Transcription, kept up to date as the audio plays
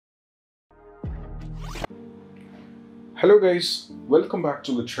Hello guys, welcome back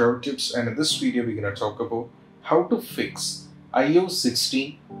to the Travel Tips, and in this video we're going to talk about how to fix iOS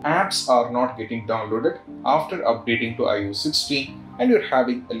 16 apps are not getting downloaded after updating to iOS 16 and you're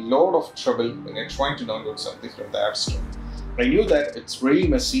having a lot of trouble when you're trying to download something from the App Store. I knew that it's really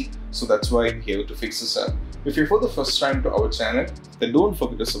messy, so that's why I'm here to fix this up. If you're for the first time to our channel, then don't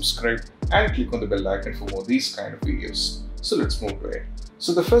forget to subscribe and click on the bell icon for more of these kind of videos. So let's move to it.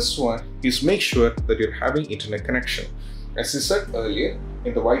 So the first one is make sure that you're having internet connection. As I said earlier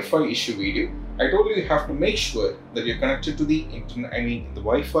in the Wi-Fi issue video, I told you have to make sure that you're connected to the internet, the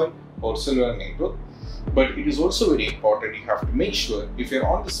Wi-Fi or cellular network. But it is also very important, you have to make sure if you're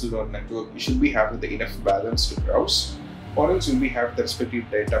on the cellular network, you should be having the enough balance to browse, or else you'll be having the respective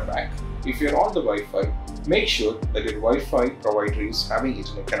data back. If you're on the Wi-Fi, make sure that your Wi-Fi provider is having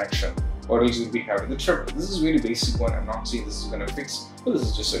internet connection, or else you'll be having the trouble. This is a very basic one. I'm not saying this is going to fix, but this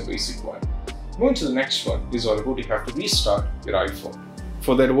is just a basic one. Moving to the next one is all about you have to restart your iPhone.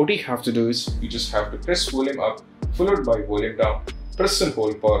 For that, what you have to do is you just have to press volume up followed by volume down, press and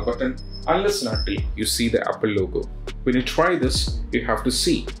hold power button unless and until you see the Apple logo. When you try this, you have to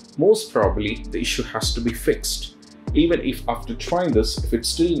see most probably the issue has to be fixed. Even if after trying this, if it's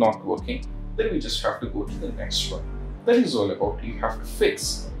still not working, then we just have to go to the next one. That is all about you have to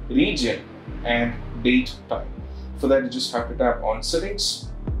fix region and date time. For that, you just have to tap on settings.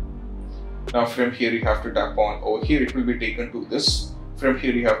 Now from here you have to tap on, over here it will be taken to this. From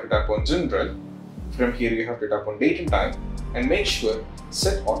here you have to tap on general. From here you have to tap on date and time and make sure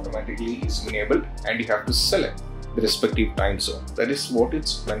set automatically is enabled and you have to select the respective time zone. That is what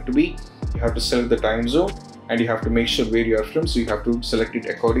it's meant to be. You have to select the time zone and you have to make sure where you are from, so you have to select it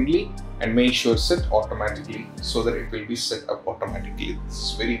accordingly and make sure set automatically so that it will be set up automatically. This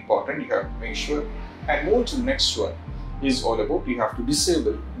is very important, you have to make sure. And move to the next one is all about you have to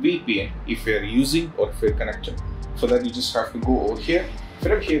disable VPN if you are using or if you are connected. For that, you just have to go over here.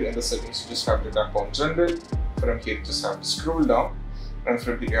 From here in the settings, you just have to tap on general. From here, you just have to scroll down. And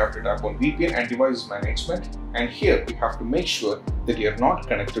from here, you have to tap on VPN and device management. And here, you have to make sure that you are not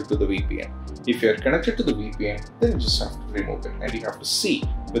connected to the VPN. If you are connected to the VPN, then you just have to remove it. And you have to see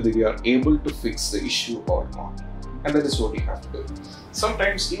whether you are able to fix the issue or not. And that is what you have to do.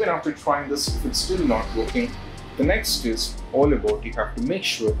 Sometimes, even after trying this, if it's still not working, the next is all about you have to make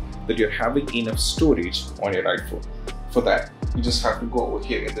sure that you're having enough storage on your iPhone. For that, you just have to go over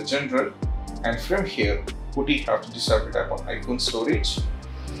here in the general, and from here, what you have to just have to tap on iPhone storage.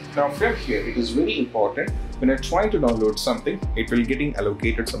 Now from here, it is very important when you're trying to download something, it will getting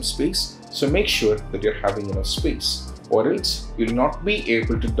allocated some space. So make sure that you're having enough space, or else you'll not be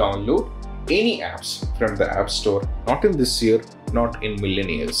able to download any apps from the App Store, not in this year, not in million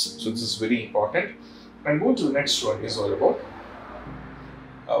years. So this is very important. And going to the next one is all about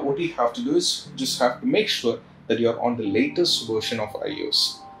what you have to do is just have to make sure that you're on the latest version of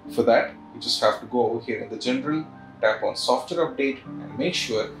iOS. For that, you just have to go over here in the general, tap on software update and make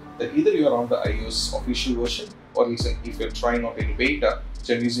sure that either you're on the iOS official version or if you're trying out any beta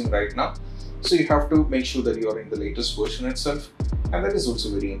which I'm using right now. So you have to make sure that you're in the latest version itself, and that is also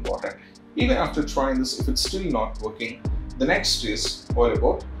very important. Even after trying this, if it's still not working, the next is all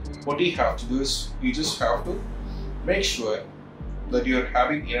about what you have to do is you just have to make sure that you're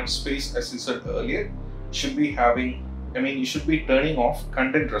having enough space. As I said earlier, you should be turning off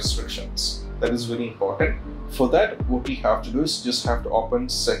content restrictions. That is very important. For that, what you have to do is just have to open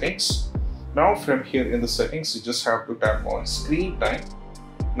settings. Now from here in the settings, you just have to tap on screen time.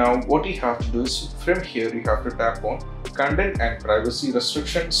 Now what you have to do is from here you have to tap on content and privacy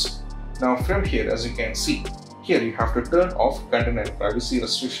restrictions. Now from here, as you can see, here you have to turn off content and privacy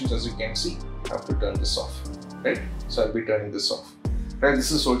restrictions. As you can see, you have to turn this off, right? So I'll be turning this off, right?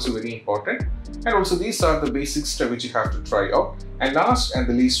 This is also very important. And also these are the basic steps which you have to try out. And last and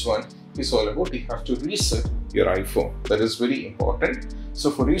the least one is all about you have to reset your iPhone. That is very important. So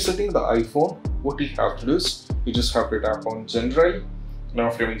for resetting the iPhone, what you have to do is you just have to tap on general.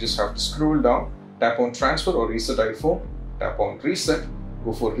 Now from here, you just have to scroll down, tap on transfer or reset iPhone, tap on reset,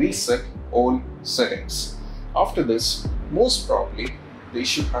 go for reset all settings. After this, most probably the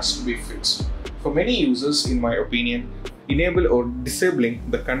issue has to be fixed. For many users, in my opinion, enable or disabling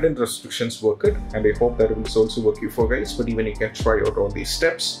the content restrictions worked, and I hope that it will also work for guys. But even you can try out all these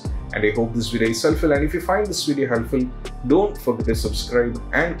steps, and I hope this video is helpful. And if you find this video helpful, don't forget to subscribe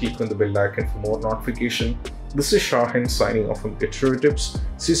and click on the bell icon for more notification. This is Shahan signing off from Travel Tips.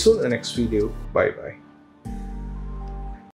 See you soon in the next video. Bye bye.